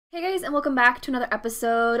Hey guys, and welcome back to another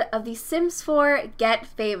episode of The Sims 4 Get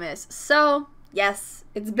Famous. So, yes,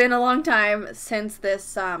 it's been a long time since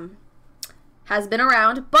this has been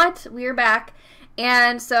around, but we're back.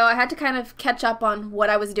 And so I had to kind of catch up on what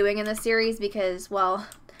I was doing in this series because, well,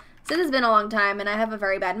 since it's been a long time and I have a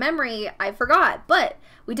very bad memory, I forgot. But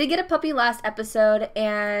we did get a puppy last episode,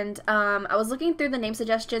 and I was looking through the name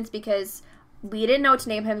suggestions because we didn't know what to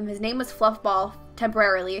name him. His name was Fluffball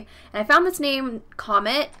temporarily, and I found this name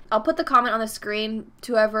Comet. I'll put the comment on the screen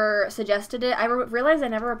to whoever suggested it. I realized I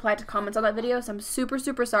never replied to comments on that video, so I'm super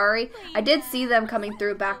sorry. I did see them coming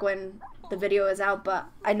through back when the video is out, but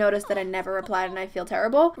I noticed that I never replied and I feel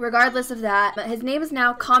terrible. Regardless of that, his name is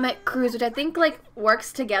now Comet Cruz, which I think like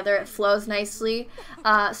works together. It flows nicely.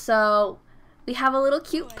 So we have a little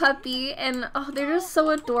cute puppy, and oh, they're just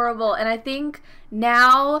so adorable. And I think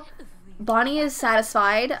now Bonnie is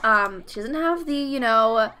satisfied. She doesn't have the, you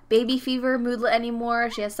know, baby fever moodlet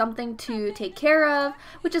anymore. She has something to take care of,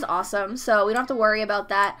 which is awesome. So we don't have to worry about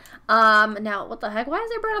that. Now, what the heck? Why is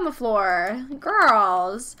there bread on the floor?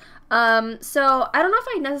 Girls. So I don't know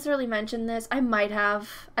if I necessarily mentioned this. I might have.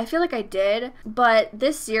 I feel like I did. But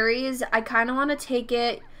this series, I kind of want to take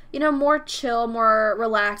it, you know, more chill, more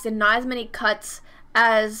relaxed, and not as many cuts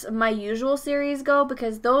as my usual series go,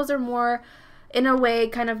 because those are more, in a way,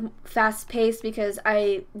 kind of fast-paced, because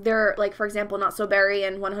they're, like, for example, Not So Berry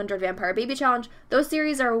and 100 Vampire Baby Challenge. Those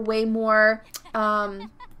series are way more, well,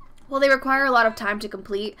 they require a lot of time to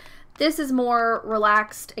complete. This is more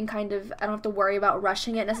relaxed and kind of, I don't have to worry about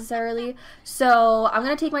rushing it necessarily. So I'm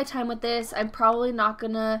going to take my time with this. I'm probably not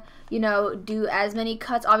going to, you know, do as many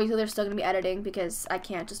cuts. Obviously, there's still going to be editing because I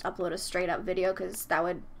can't just upload a straight-up video because I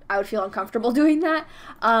would feel uncomfortable doing that.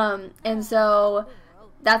 And so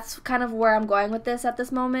that's kind of where I'm going with this at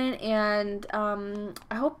this moment, and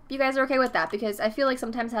I hope you guys are okay with that, because I feel like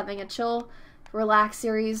sometimes having a chill, relaxed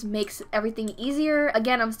series makes everything easier.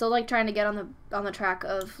 Again, I'm still like trying to get on the track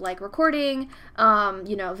of like recording,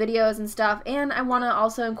 you know, videos and stuff, and I want to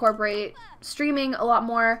also incorporate streaming a lot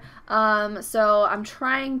more. So I'm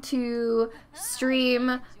trying to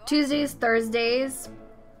stream Tuesdays, Thursdays,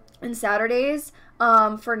 and Saturdays.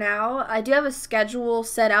 For now. I do have a schedule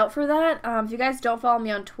set out for that. If you guys don't follow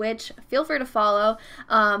me on Twitch, feel free to follow.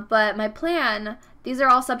 But my plan, these are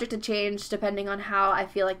all subject to change depending on how I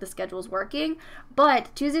feel like the schedule is working.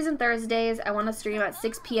 But Tuesdays and Thursdays, I want to stream at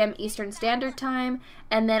 6 p.m. Eastern Standard Time.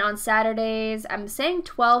 And then on Saturdays, I'm saying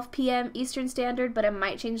 12 p.m. Eastern Standard, but it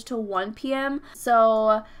might change to 1 p.m.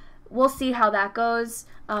 So we'll see how that goes.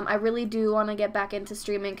 I really do want to get back into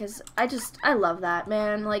streaming because I love that,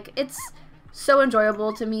 man. Like, it's so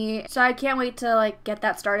enjoyable to me, so I can't wait to like get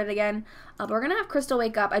that started again. But we're gonna have Crystal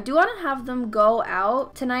wake up. I do want to have them go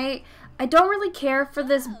out tonight. I don't really care for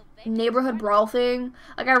this neighborhood brawl thing.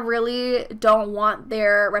 Like, I really don't want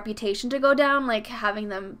their reputation to go down, like having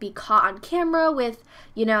them be caught on camera with,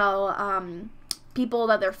 you know, people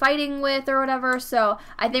that they're fighting with or whatever. So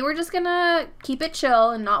I think we're just gonna keep it chill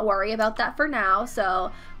and not worry about that for now.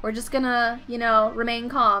 So we're just gonna, you know, remain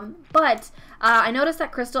calm. But I noticed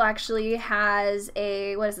that Crystal actually has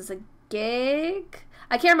a, what is this, a gig?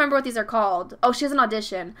 I can't remember what these are called. Oh, she has an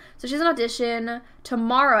audition. So she has an audition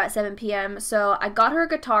tomorrow at 7 p.m. So I got her a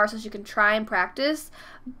guitar so she can try and practice.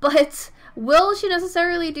 But will she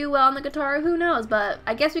necessarily do well on the guitar? Who knows? But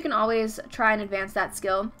I guess we can always try and advance that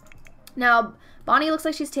skill. Now, Bonnie looks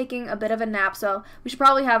like she's taking a bit of a nap, so we should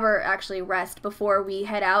probably have her actually rest before we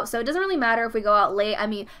head out. So it doesn't really matter if we go out late. I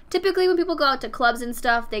mean, typically when people go out to clubs and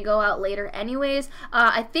stuff, they go out later anyways.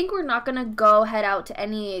 I think we're not going to head out to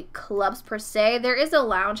any clubs per se. There is a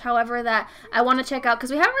lounge, however, that I want to check out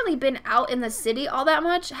because we haven't really been out in the city all that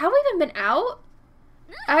much. Have we even been out?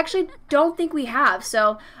 I actually don't think we have.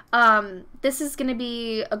 So this is going to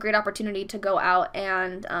be a great opportunity to go out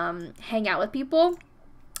and hang out with people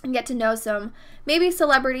and get to know some, maybe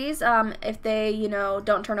celebrities, if they, you know,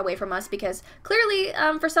 don't turn away from us, because clearly,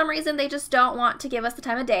 for some reason, they just don't want to give us the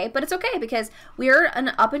time of day, but it's okay, because we're an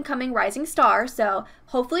up-and-coming rising star, so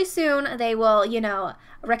hopefully soon they will, you know,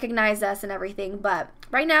 recognize us and everything. But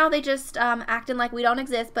right now, they just acting like we don't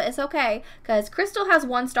exist, but it's okay, because Crystal has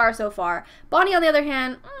 1 star so far. Bonnie, on the other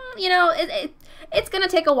hand, you know, it's gonna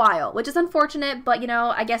take a while, which is unfortunate, but, you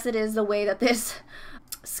know, I guess it is the way that this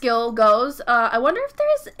skill goes. I wonder if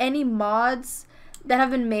there's any mods that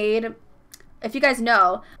have been made. If you guys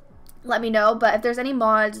know, let me know. But if there's any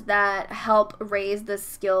mods that help raise the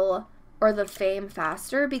skill or the fame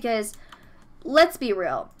faster, because let's be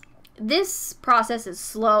real, this process is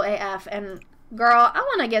slow AF, and girl, I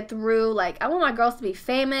want to get through, like, I want my girls to be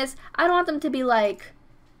famous. I don't want them to be like,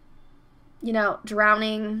 you know,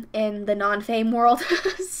 drowning in the non-fame world.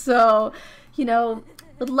 So, you know,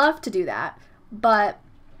 Would love to do that. But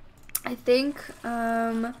I think,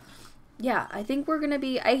 yeah, I think we're going to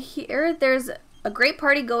be, I hear there's a great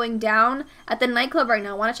party going down at the nightclub right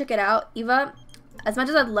now. Want to check it out? Eva, as much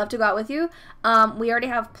as I'd love to go out with you, we already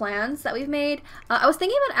have plans that we've made. I was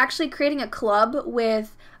thinking about actually creating a club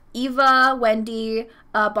with Eva, Wendy,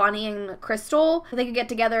 Bonnie, and Crystal. They could get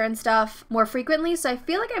together and stuff more frequently, so I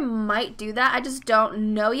feel like I might do that. I just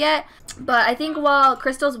don't know yet. But I think while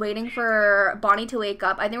Crystal's waiting for Bonnie to wake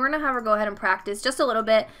up, I think we're going to have her go ahead and practice just a little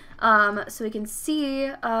bit so we can see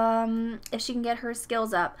if she can get her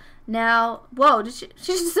skills up. Now, whoa, she just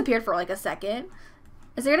disappeared for like a second.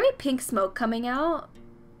 Is there going to be pink smoke coming out?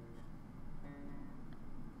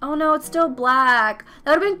 Oh no, it's still black.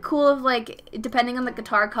 That would have been cool if, like, depending on the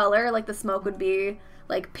guitar color, like, the smoke would be,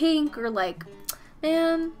 like, pink or, like,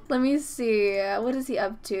 man, let me see. What is he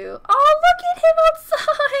up to? Oh, look at him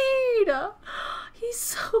outside. He's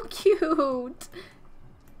so cute.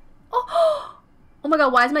 Oh my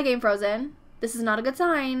god, why is my game frozen? This is not a good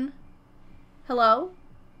sign. Hello?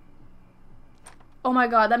 Oh my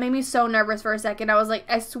god, that made me so nervous for a second. I was like,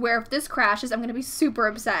 I swear if this crashes, I'm going to be super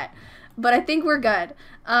upset. But I think we're good.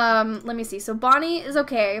 Let me see. So Bonnie is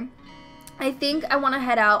okay. I think I want to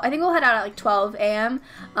head out. I think we'll head out at like 12 a.m.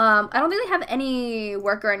 I don't think they have any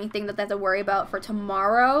work or anything that they have to worry about for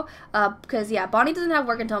tomorrow. Because, yeah, Bonnie doesn't have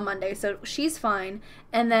work until Monday, so she's fine.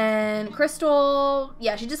 And then Crystal,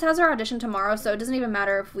 yeah, she just has her audition tomorrow, so it doesn't even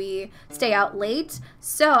matter if we stay out late.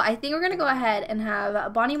 So I think we're going to go ahead and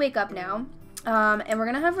have Bonnie wake up now. And we're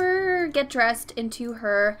going to have her get dressed into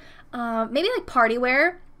her maybe like party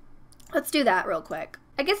wear. Let's do that real quick.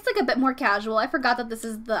 I guess it's like a bit more casual. I forgot that this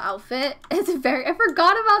is the outfit. I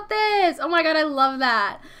forgot about this. Oh my god, I love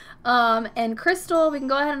that. And Crystal, we can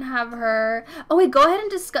go ahead and have her. Oh wait, go ahead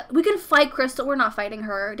and discuss. We can fight Crystal. We're not fighting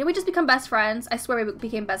her. Did we just become best friends? I swear we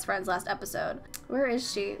became best friends last episode. Where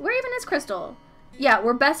is she? Where even is Crystal? Yeah,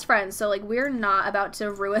 we're best friends, so like we're not about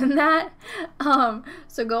to ruin that.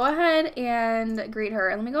 So go ahead and greet her,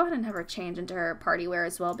 and let me go ahead and have her change into her party wear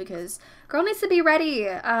as well because girl needs to be ready.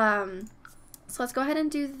 So let's go ahead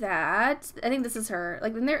and do that. I think this is her.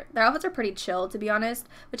 Like their outfits are pretty chill, to be honest,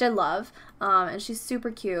 which I love. And she's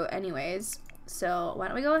super cute, anyways. So why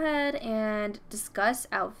don't we go ahead and discuss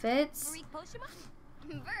outfits?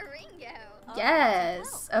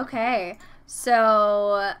 Yes. Okay.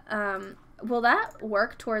 So will that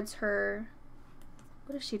work towards her?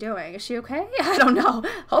 What is she doing? Is she okay? I don't know.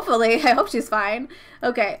 Hopefully. I hope she's fine.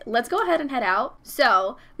 Okay, let's go ahead and head out.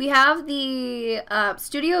 So we have the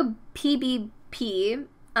Studio PBP.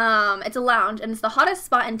 It's a lounge, and it's the hottest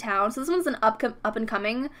spot in town. So this one's an up and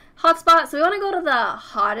coming hot spot. So we want to go to the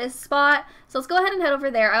hottest spot. So let's go ahead and head over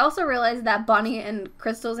there. I also realized that Bonnie and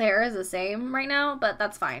Crystal's hair is the same right now, but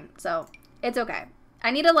that's fine. So it's okay. I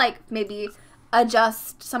need to like maybe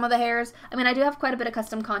adjust some of the hairs. I mean, I do have quite a bit of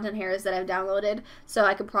custom content hairs that I've downloaded, so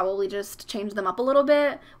I could probably just change them up a little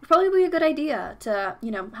bit. Would probably be a good idea to,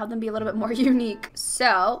 you know, have them be a little bit more unique.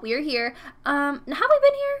 So we are here. Have we been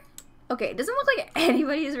here? Okay, it doesn't look like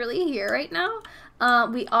anybody is really here right now.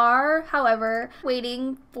 We are, however,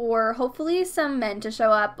 waiting for hopefully some men to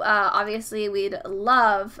show up. Obviously, we'd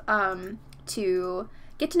love to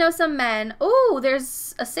get to know some men. Oh,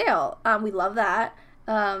 there's a sale. We love that.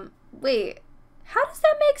 Wait. How does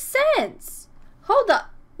that make sense? Hold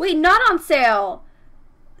up. Wait, not on sale.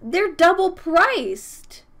 They're double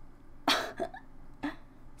priced.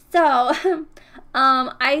 So,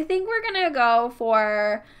 I think we're gonna go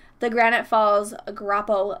for the Granite Falls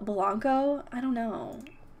Grappo Blanco. I don't know.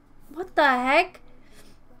 What the heck?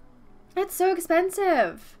 It's so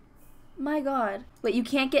expensive. My god. Wait, you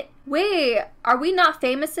can't get... Wait, are we not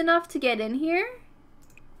famous enough to get in here?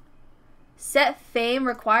 Set fame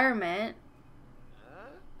requirement.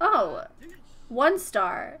 Oh, 1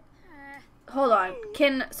 star. Hold on.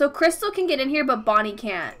 So Crystal can get in here, but Bonnie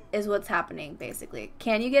can't, is what's happening, basically.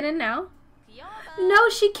 Can you get in now? No,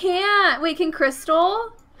 she can't. Wait, can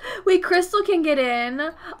Crystal? Wait, Crystal can get in.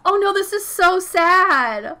 Oh no, this is so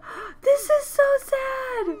sad. This is so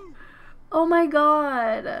sad. Oh my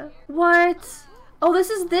god. What? Oh, this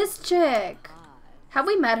is this chick. Have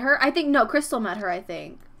we met her? I think, no, Crystal met her, I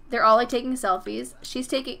think. They're all like taking selfies. She's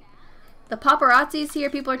taking... The paparazzi's here.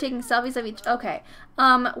 People are taking selfies of each... Okay.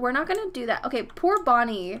 We're not gonna do that. Okay, poor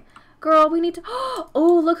Bonnie. Girl, we need to...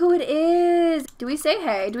 Oh, look who it is. Do we say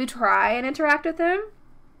hey? Do we try and interact with him?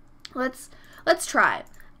 Let's try.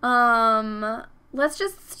 Let's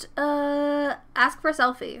just, ask for a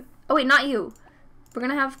selfie. Oh, wait, not you. We're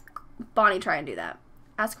gonna have Bonnie try and do that.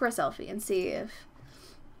 Ask for a selfie and see if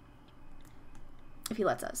he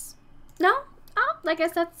lets us. No? Oh, I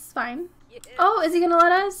guess that's fine. Oh, is he gonna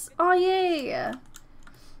let us? Oh, yay.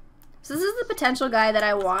 So this is the potential guy that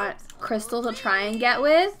I want Crystal to try and get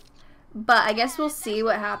with. But I guess we'll see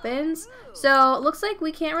what happens. So it looks like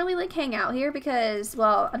we can't really like hang out here because,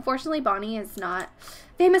 well, unfortunately Bonnie is not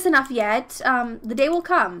famous enough yet. The day will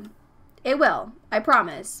come. It will. I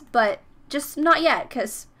promise. But just not yet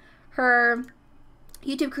because her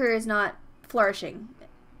YouTube career is not flourishing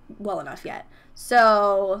well enough yet.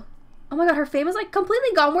 So, oh my god, her fame is like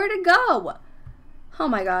completely gone. Where'd it go? Oh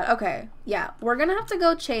my god. Okay. Yeah. We're gonna have to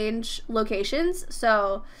go change locations.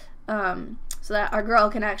 So, so that our girl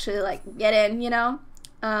can actually like get in, you know?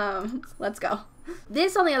 Let's go.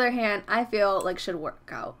 This, on the other hand, I feel like should work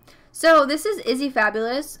out. So this is Izzy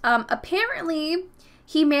Fabulous. Apparently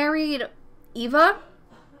he married Eva,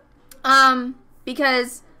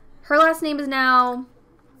 because her last name is now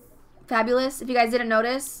Fabulous, if you guys didn't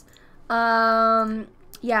notice.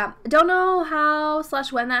 Yeah, don't know how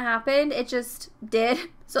 / when that happened. It just did.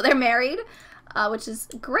 So they're married, which is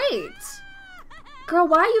great. Girl,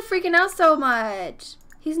 why are you freaking out so much?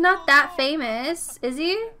 He's not that famous, is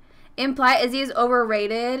he? Imply Izzy is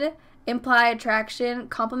overrated. Imply attraction.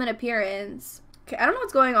 Compliment appearance. Okay, I don't know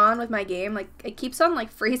what's going on with my game. Like, it keeps on,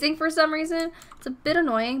 like, freezing for some reason. It's a bit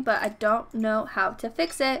annoying, but I don't know how to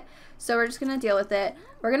fix it. So we're just going to deal with it.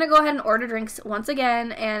 We're going to go ahead and order drinks once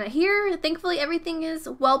again. And here, thankfully, everything is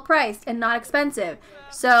well priced and not expensive.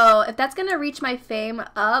 So if that's going to reach my fame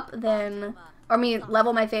up, then... Or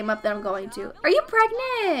level my fame up, then I'm going to. Are you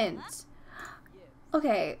pregnant?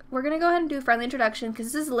 Okay, we're gonna go ahead and do a friendly introduction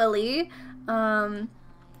because this is Lily. I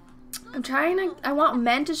want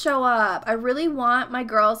men to show up. I really want my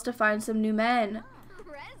girls to find some new men.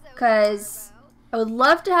 Because I would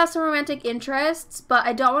love to have some romantic interests, but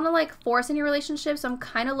I don't want to like force any relationships. So I'm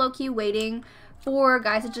kind of low-key waiting for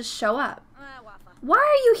guys to just show up. Why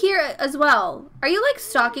are you here as well? Are you like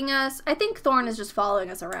stalking us? I think Thorn is just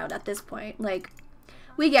following us around at this point. Like,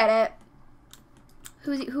 we get it.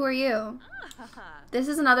 Who are you? This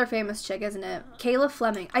is another famous chick, isn't it? Kayla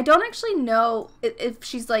Fleming. I don't actually know if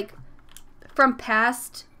she's like from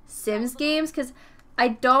past Sims games because I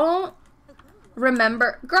don't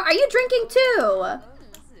remember. Girl, are you drinking too?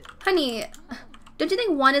 Honey, don't you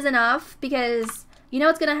think one is enough? Because you know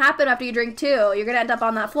what's going to happen after you drink 2. You're going to end up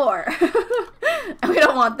on that floor. And we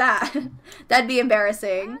don't want that. That'd be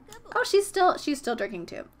embarrassing. Oh, she's still drinking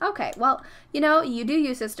too. Okay, well, you know, you do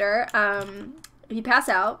you, sister. If you pass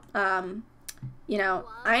out, you know,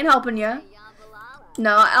 I ain't helping you.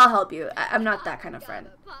 No, I'll help you. I'm not that kind of friend.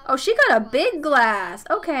 Oh, she got a big glass.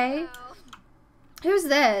 Okay. Who's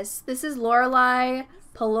this? This is Lorelai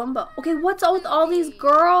Palumbo. Okay, what's up with all these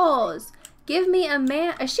girls? Give me a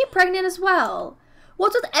man. Is she pregnant as well?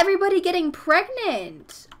 What's with everybody getting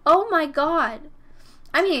pregnant? Oh my god.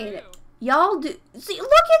 I mean, y'all do. See,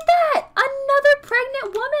 look at that! Another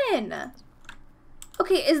pregnant woman!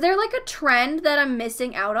 Okay, is there like a trend that I'm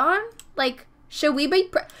missing out on? Like, should we be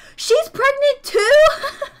she's pregnant too?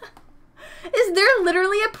 Is there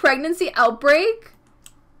literally a pregnancy outbreak?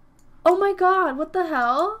 Oh my god, what the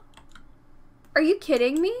hell? Are you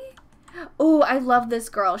kidding me? Oh, I love this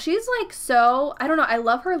girl. She's like so, I don't know, I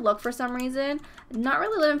love her look for some reason. Not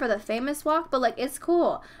really living for the famous walk, but like it's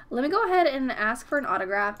cool. Let me go ahead and ask for an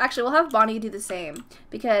autograph. Actually, we'll have Bonnie do the same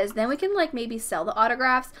because then we can like maybe sell the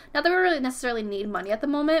autographs. Not that we really necessarily need money at the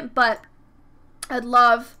moment, but I'd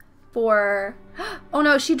love for... Oh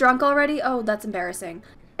no, is she drunk already? Oh, that's embarrassing.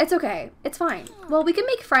 It's okay. It's fine. Well, we can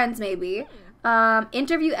make friends maybe.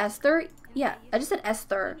 Interview Esther. Yeah, I just said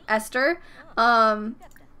Esther. Esther.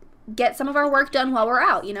 Get some of our work done while we're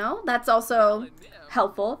out, you know? That's also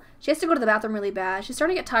helpful. She has to go to the bathroom really bad. She's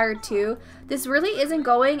starting to get tired too. This really isn't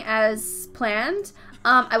going as planned.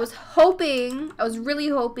 I was really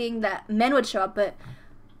hoping that men would show up, but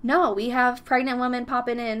no, we have pregnant women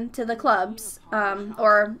popping in to the clubs.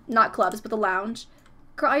 Or not clubs, but the lounge.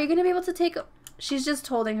 Girl, are you going to be able to take... She's just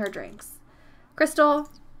holding her drinks. Crystal,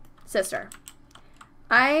 sister.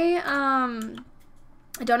 I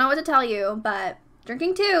don't know what to tell you, but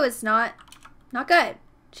drinking too is not good.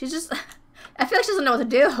 She's just... I feel like she doesn't know what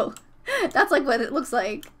to do. That's like what it looks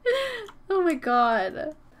like. Oh my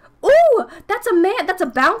god. Ooh, that's a man. That's a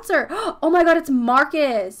bouncer. Oh my god, it's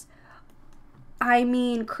Marcus. I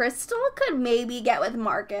mean, Crystal could maybe get with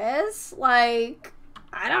Marcus. Like,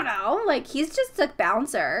 I don't know. Like, he's just a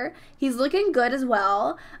bouncer. He's looking good as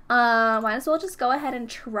well. Might as well just go ahead and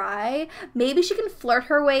try. Maybe she can flirt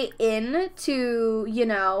her way in to, you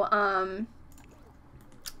know,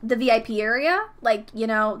 the VIP area. Like, you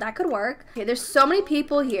know, that could work. Okay, there's so many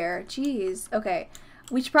people here. Jeez. Okay.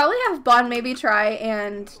 We should probably have Bond maybe try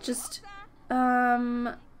and just,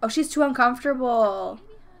 oh, she's too uncomfortable.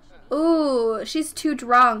 Ooh, she's too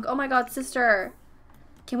drunk. Oh my god, sister.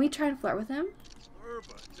 Can we try and flirt with him?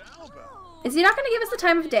 Is he not going to give us the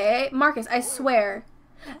time of day? Marcus, I swear.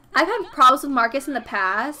 I've had problems with Marcus in the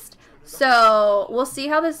past, so we'll see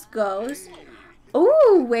how this goes.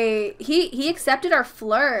 Oh, wait. He accepted our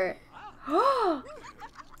flirt. Oh,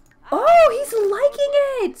 he's liking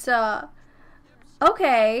it.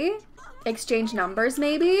 Okay. Exchange numbers,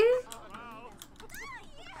 maybe?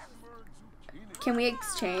 Can we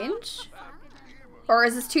exchange? Or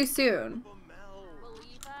is this too soon?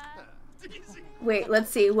 Wait, let's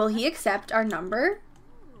see. Will he accept our number?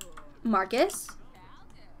 Marcus?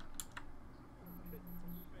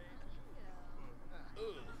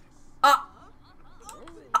 Okay.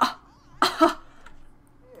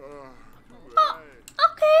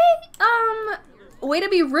 Way to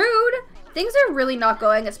be rude. Things are really not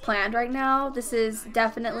going as planned right now. This is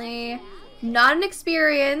definitely not an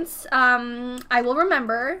experience I will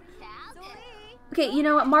remember. Okay, you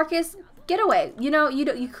know what, Marcus? Get away. You know,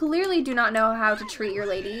 you clearly do not know how to treat your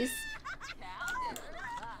ladies.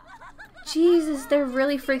 Jesus, they're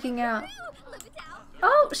really freaking out.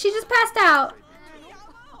 Oh, she just passed out.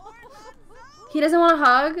 He doesn't want a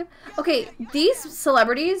hug? Okay, these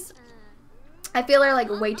celebrities, I feel are like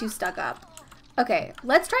way too stuck up. Okay,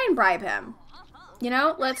 let's try and bribe him. You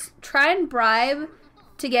know, let's try and bribe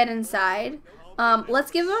to get inside.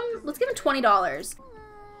 Let's give him $20.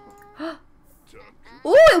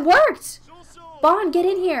 Ooh, it worked! Bond, get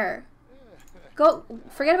in here. Go,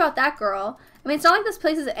 forget about that girl. I mean, it's not like this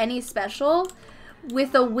place is any special.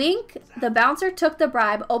 With a wink, the bouncer took the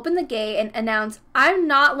bribe, opened the gate, and announced, "I'm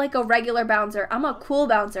not like a regular bouncer. I'm a cool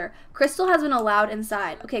bouncer. Crystal has been allowed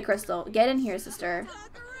inside." Okay, Crystal, get in here, sister.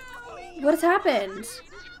 What has happened?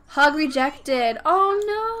 Hug rejected. Oh,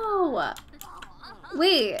 no.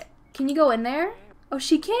 Wait, can you go in there? Oh,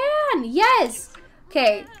 she can. Yes.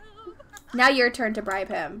 Okay, now your turn to bribe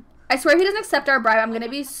him. I swear if he doesn't accept our bribe, I'm going to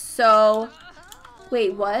be so...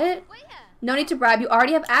 Wait, what? No need to bribe. You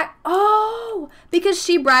already have Oh, because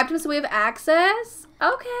she bribed him so we have access?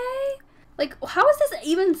 Okay. Like, how is this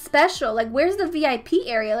even special? Like, where's the VIP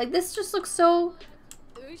area? Like, this just looks so...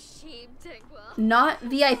 not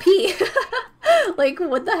VIP. Like,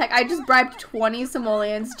 what the heck? I just bribed 20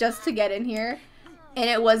 simoleons just to get in here. And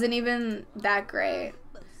it wasn't even that great.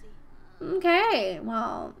 Okay.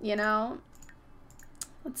 Well, you know.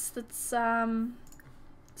 It's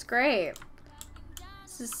great.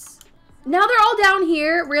 This is... Now they're all down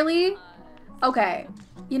here? Really? Okay.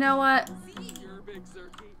 You know what?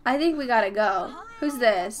 I think we gotta go. Who's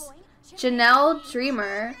this? Janelle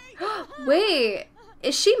Dreamer. Wait.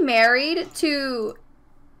 Is she married to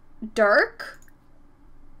Dirk?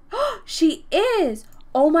 She is.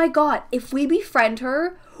 Oh my god. If we befriend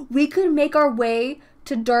her, we could make our way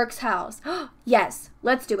to Dirk's house. Yes.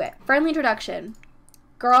 Let's do it. Friendly introduction.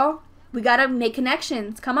 Girl, we gotta make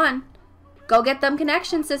connections. Come on. Go get them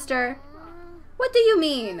connections, sister. What do you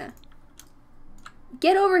mean?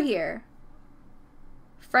 Get over here.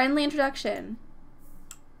 Friendly introduction.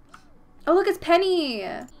 Oh, look, it's Penny.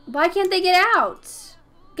 Why can't they get out?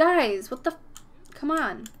 Guys, what the... Come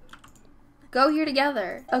on. Go here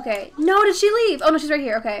together. Okay. No, did she leave? Oh, no, she's right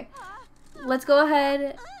here. Okay. Let's go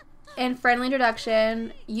ahead and friendly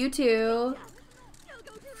introduction. You two.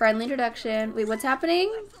 Friendly introduction. Wait, what's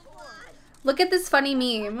happening? Look at this funny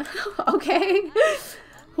meme. Okay.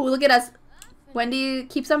 Ooh, look at us. Wendy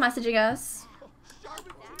keeps on messaging us.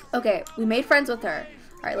 Okay, we made friends with her.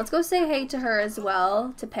 Alright, let's go say hey to her as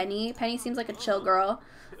well. To Penny. Penny seems like a chill girl.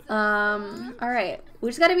 Alright. We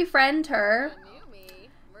just gotta befriend her.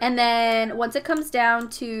 And then once it comes down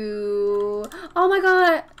to... Oh my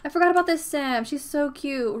god! I forgot about this sim. She's so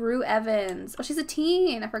cute. Rue Evans. Oh, she's a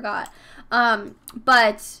teen. I forgot.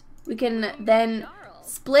 But we can then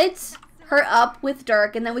split her up with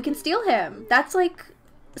Dirk and then we can steal him. That's like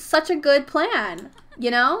such a good plan, you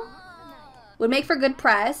know? Would make for good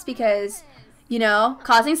press because, you know,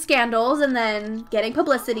 causing scandals and then getting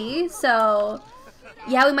publicity. So,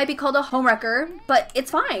 yeah, we might be called a homewrecker, but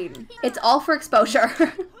it's fine. It's all for exposure.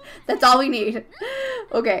 That's all we need.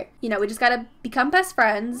 Okay, you know, we just gotta become best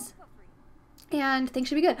friends and things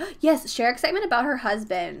should be good. Yes, share excitement about her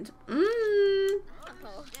husband.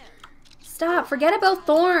 Stop, forget about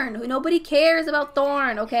Thorn. Nobody cares about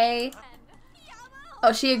Thorn, okay?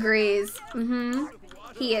 Oh, she agrees.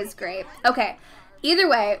 He is great. Okay, either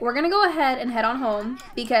way, we're gonna go ahead and head on home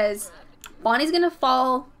because Bonnie's gonna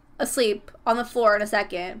fall asleep on the floor in a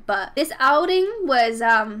second. But this outing was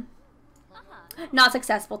not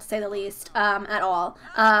successful, to say the least, at all.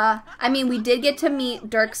 I mean, we did get to meet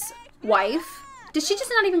Dirk's wife. Did she just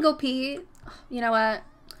not even go pee? You know what?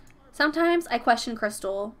 Sometimes I question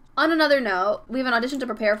Crystal. On another note, we have an audition to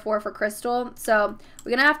prepare for Crystal, so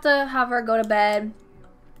we're gonna have to have her go to bed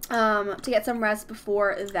to get some rest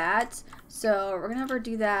before that. So we're gonna have her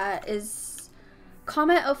do that. Is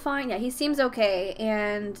Comment oh fine? Yeah, he seems okay.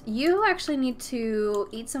 And you actually need to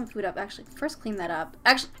eat some food up. Actually, first clean that up.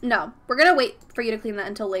 Actually, no, we're gonna wait for you to clean that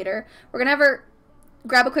until later. We're gonna have her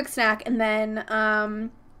grab a quick snack and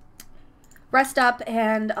then rest up,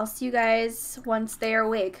 and I'll see you guys once they are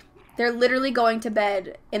awake. They're literally going to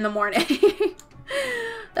bed in the morning.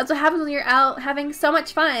 That's what happens when you're out having so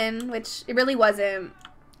much fun, which it really wasn't.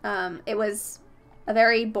 It was a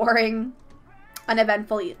very boring,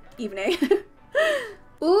 uneventful evening.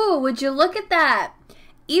 Ooh, would you look at that?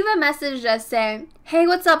 Eva messaged us saying, "Hey,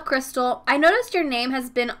 what's up, Crystal? I noticed your name has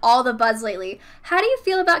been all the buzz lately. How do you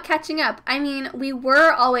feel about catching up? I mean, we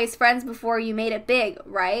were always friends before you made it big,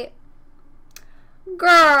 right?"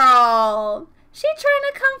 Girl, she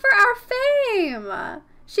trying to come for our fame.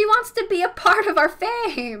 She wants to be a part of our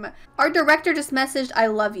fame. Our director just messaged, "I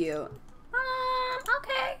love you."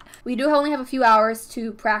 Okay. We do only have a few hours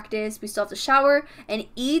to practice. We still have to shower and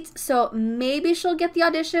eat, so maybe she'll get the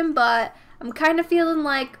audition, but I'm kind of feeling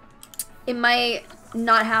like it might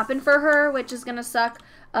not happen for her, which is gonna suck,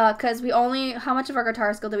 because we only, how much of our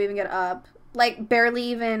guitar skill did we even get up? Like, barely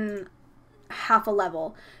even half a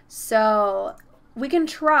level. So we can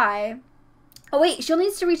try. Oh wait, she only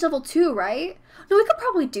needs to reach level 2, right? No, we could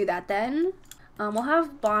probably do that then. We'll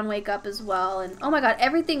have Bon wake up as well, and oh my god,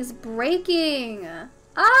 everything's breaking.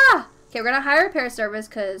 Ah! Okay, we're gonna hire a repair service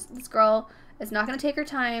because this girl is not gonna take her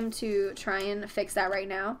time to try and fix that right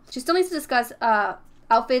now. She still needs to discuss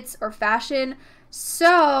outfits or fashion,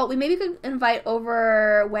 so we maybe could invite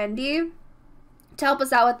over Wendy to help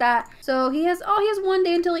us out with that. So he has 1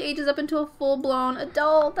 day until he ages up into a full-blown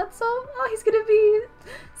adult. That's so, oh, he's gonna be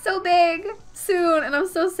so big soon, and I'm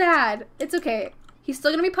so sad. It's okay. He's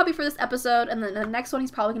still gonna be puppy for this episode, and then the next one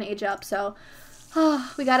he's probably gonna age up, so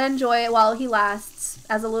we gotta enjoy it while he lasts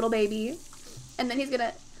as a little baby. And then he's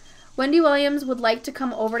gonna, Wendy Williams would like to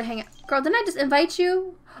come over to hang out. Girl, didn't I just invite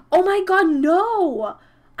you? Oh my god, no!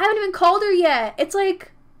 I haven't even called her yet. It's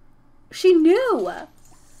like, she knew.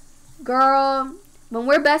 Girl, when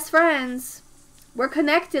we're best friends, we're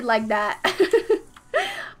connected like that.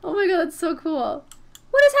 Oh my god, that's so cool.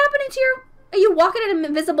 What is happening to your, are you walking an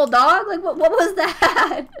invisible dog? Like, what was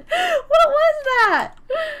that? What was that?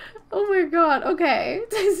 Oh my god, okay.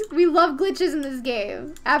 We love glitches in this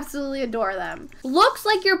game. Absolutely adore them. Looks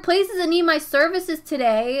like your place doesn't need my services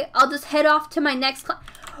today. I'll just head off to my next client.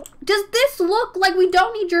 Does this look like we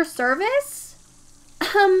don't need your service?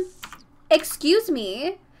 Excuse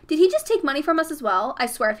me. Did he just take money from us as well? I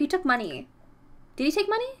swear, if he took money. Did he take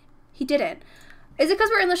money? He didn't. Is it because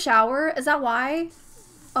we're in the shower? Is that why?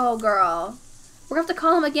 Oh, girl. We're gonna have to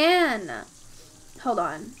call him again. Hold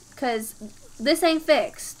on. Because this ain't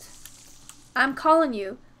fixed. I'm calling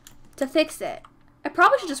you to fix it. I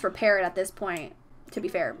probably should just repair it at this point, to be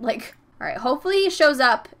fair. Like, alright, hopefully he shows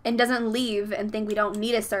up and doesn't leave and think we don't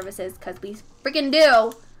need his services, because we freaking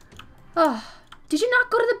do. Oh, did you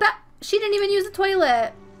not go to the bath? She didn't even use the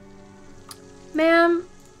toilet. Ma'am,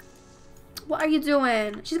 what are you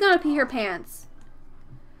doing? She's gonna pee her pants.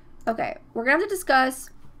 Okay, we're gonna have to discuss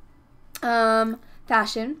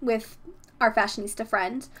fashion with our fashionista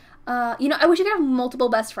friend. You know, I wish you could have multiple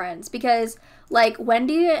best friends, because like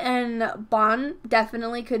Wendy and Bon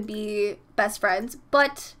definitely could be best friends,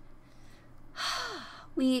 but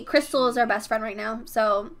Crystal is our best friend right now,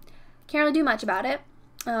 so can't really do much about it.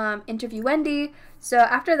 Interview Wendy. So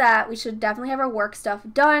after that, we should definitely have our work stuff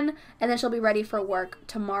done, and then she'll be ready for work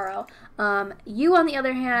tomorrow. You, on the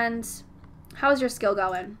other hand, how's your skill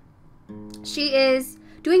going? She is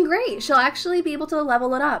doing great. She'll actually be able to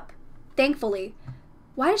level it up, thankfully.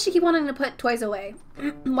 Why does she keep wanting to put toys away?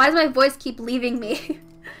 Why does my voice keep leaving me?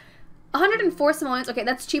 104 simoleons. Okay,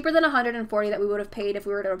 that's cheaper than 140 that we would have paid if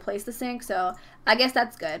we were to replace the sink, so I guess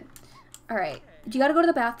that's good. All right. Do you got to go to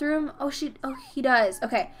the bathroom? Oh, he does.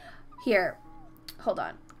 Okay. Here. Hold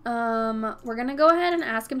on. We're going to go ahead and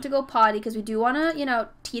ask him to go potty, because we do want to, you know,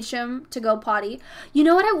 teach him to go potty. You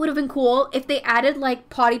know what would have been cool? If they added, like,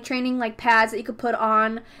 potty training, like, pads that you could put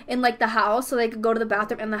on in, like, the house so they could go to the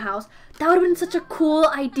bathroom in the house. That would have been such a cool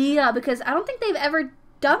idea, because I don't think they've ever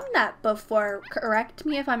done that before. Correct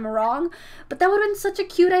me if I'm wrong. But that would have been such a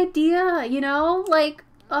cute idea, you know? Like,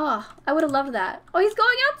 oh, I would have loved that. Oh, he's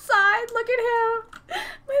going outside. Look at him.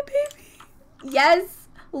 My baby. Yes.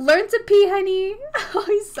 Learn to pee, honey. Oh,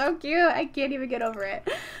 he's so cute. I can't even get over it.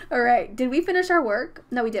 All right. Did we finish our work?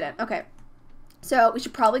 No, we didn't. Okay. So we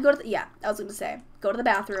should probably go to the, yeah, I was going to say, go to the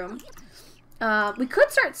bathroom. We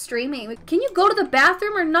could start streaming. Can you go to the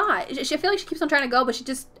bathroom or not? I feel like she keeps on trying to go, but she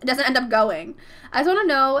just doesn't end up going. I just want to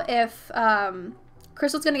know if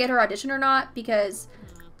Crystal's going to get her audition or not, because,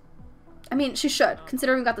 I mean, she should.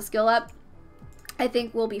 Considering we got the skill up, I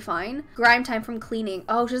think we'll be fine. Grime time from cleaning.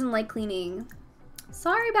 Oh, she doesn't like cleaning.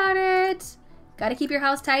 Sorry about it. Gotta keep your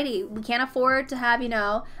house tidy. We can't afford to have, you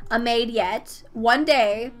know, a maid yet. One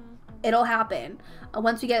day, it'll happen.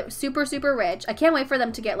 Once we get super, super rich. I can't wait for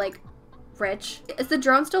them to get, like, rich. Is the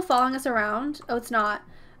drone still following us around? Oh, it's not.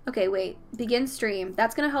 Okay, wait. Begin stream.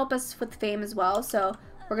 That's gonna help us with fame as well, so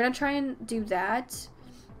we're gonna try and do that.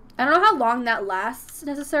 I don't know how long that lasts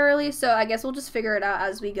necessarily, so I guess we'll just figure it out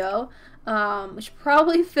as we go. We should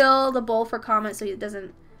probably fill the bowl for comments so he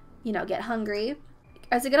doesn't, you know, get hungry.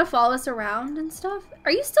 Is it gonna follow us around and stuff?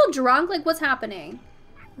 Are you still drunk? Like, what's happening?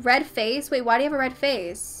 Red face? Wait, why do you have a red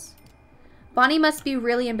face? Bonnie must be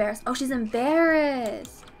really embarrassed. Oh, she's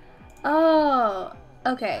embarrassed. Oh,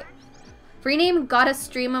 okay. Rename Gotta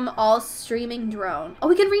Stream 'em All Streaming Drone. Oh,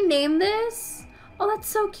 we can rename this? Oh, that's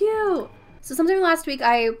so cute. So sometime last week,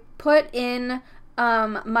 I put in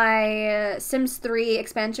my Sims 3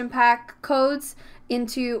 expansion pack codes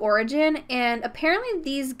into Origin, and apparently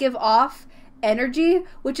these give off energy,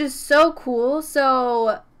 which is so cool.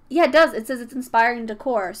 So yeah, it does. It says it's inspiring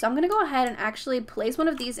decor. So I'm gonna go ahead and actually place one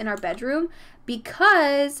of these in our bedroom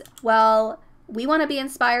because, well, we want to be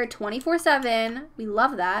inspired 24/7. We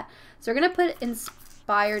love that. So we're gonna put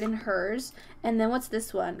inspired in hers. And then what's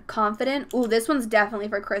this one? Confident. Ooh, this one's definitely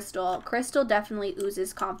for Crystal. Crystal definitely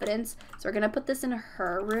oozes confidence. So we're gonna put this in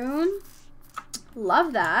her room.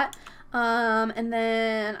 Love that. And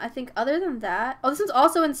then I think other than that, oh, this one's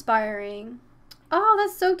also inspiring. Oh,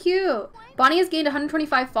 that's so cute. Bonnie has gained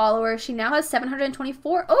 125 followers. She now has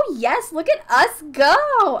 724. Oh, yes. Look at us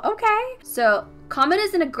go. Okay. So, Comet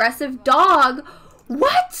is an aggressive dog.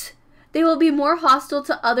 What? They will be more hostile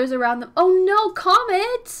to others around them. Oh, no,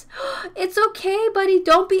 Comet. It's okay, buddy.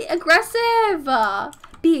 Don't be aggressive.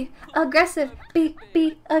 Be aggressive. Be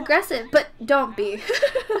aggressive. But don't be.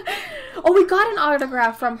 Oh, we got an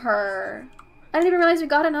autograph from her. I didn't even realize we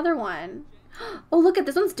got another one. Oh, look at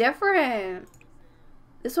this one's different.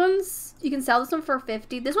 This one's, you can sell this one for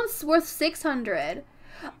 50. This one's worth 600.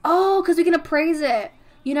 Oh, because we can appraise it.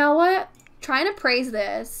 You know what? Trying to appraise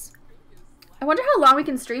this. I wonder how long we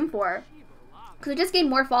can stream for. Because we just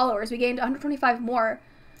gained more followers. We gained 125 more.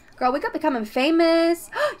 Girl, we got becoming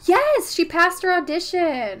famous. Yes, she passed her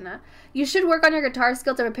audition. You should work on your guitar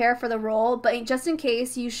skill to prepare for the role, but just in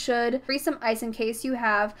case, you should freeze some ice in case you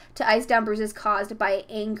have to ice down bruises caused by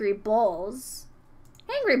angry bulls.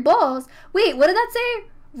 Angry bulls? Wait, what did that say?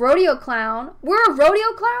 Rodeo clown. We're a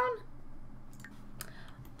rodeo clown?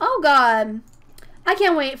 Oh, God. I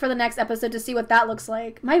can't wait for the next episode to see what that looks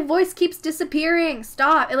like. My voice keeps disappearing.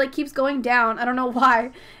 Stop. It, like, keeps going down. I don't know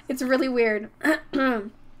why. It's really weird.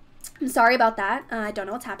 I'm sorry about that. I don't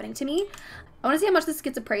know what's happening to me. I want to see how much this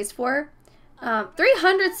gets appraised for.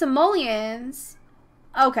 300 simoleons.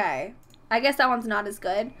 Okay. I guess that one's not as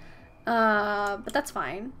good. But that's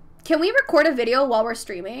fine. Can we record a video while we're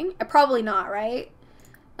streaming? Probably not, right?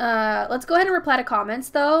 Let's go ahead and reply to comments,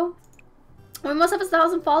 though. We almost have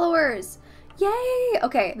 1,000 followers. Yay!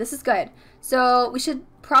 Okay, this is good. So we should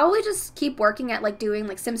probably just keep working at, like, doing,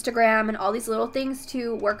 like, Simstagram and all these little things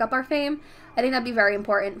to work up our fame. I think that'd be very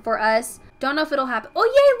important for us. Don't know if it'll happen. Oh,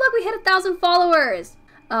 yay! Look, we hit 1,000 followers!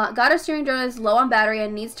 Got a steering drone is low on battery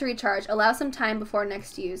and needs to recharge. Allow some time before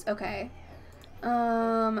next use. Okay.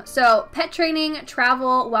 So pet training,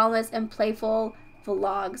 travel, wellness, and playful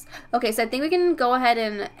vlogs. Okay, so I think we can go ahead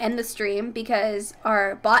and end the stream because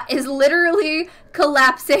our bot is literally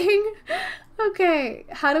collapsing. Okay,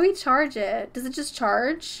 how do we charge it? Does it just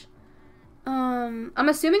charge? I'm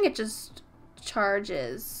assuming it just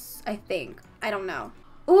charges, I think. I don't know.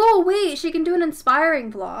 Oh, wait, she can do an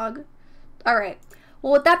inspiring vlog. All right.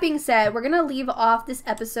 Well, with that being said, we're going to leave off this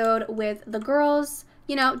episode with the girls,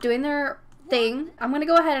 you know, doing their thing. I'm going to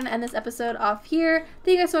go ahead and end this episode off here.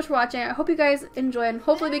 Thank you guys so much for watching. I hope you guys enjoyed, and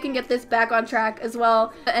hopefully we can get this back on track as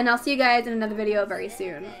well. And I'll see you guys in another video very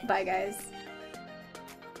soon. Bye, guys.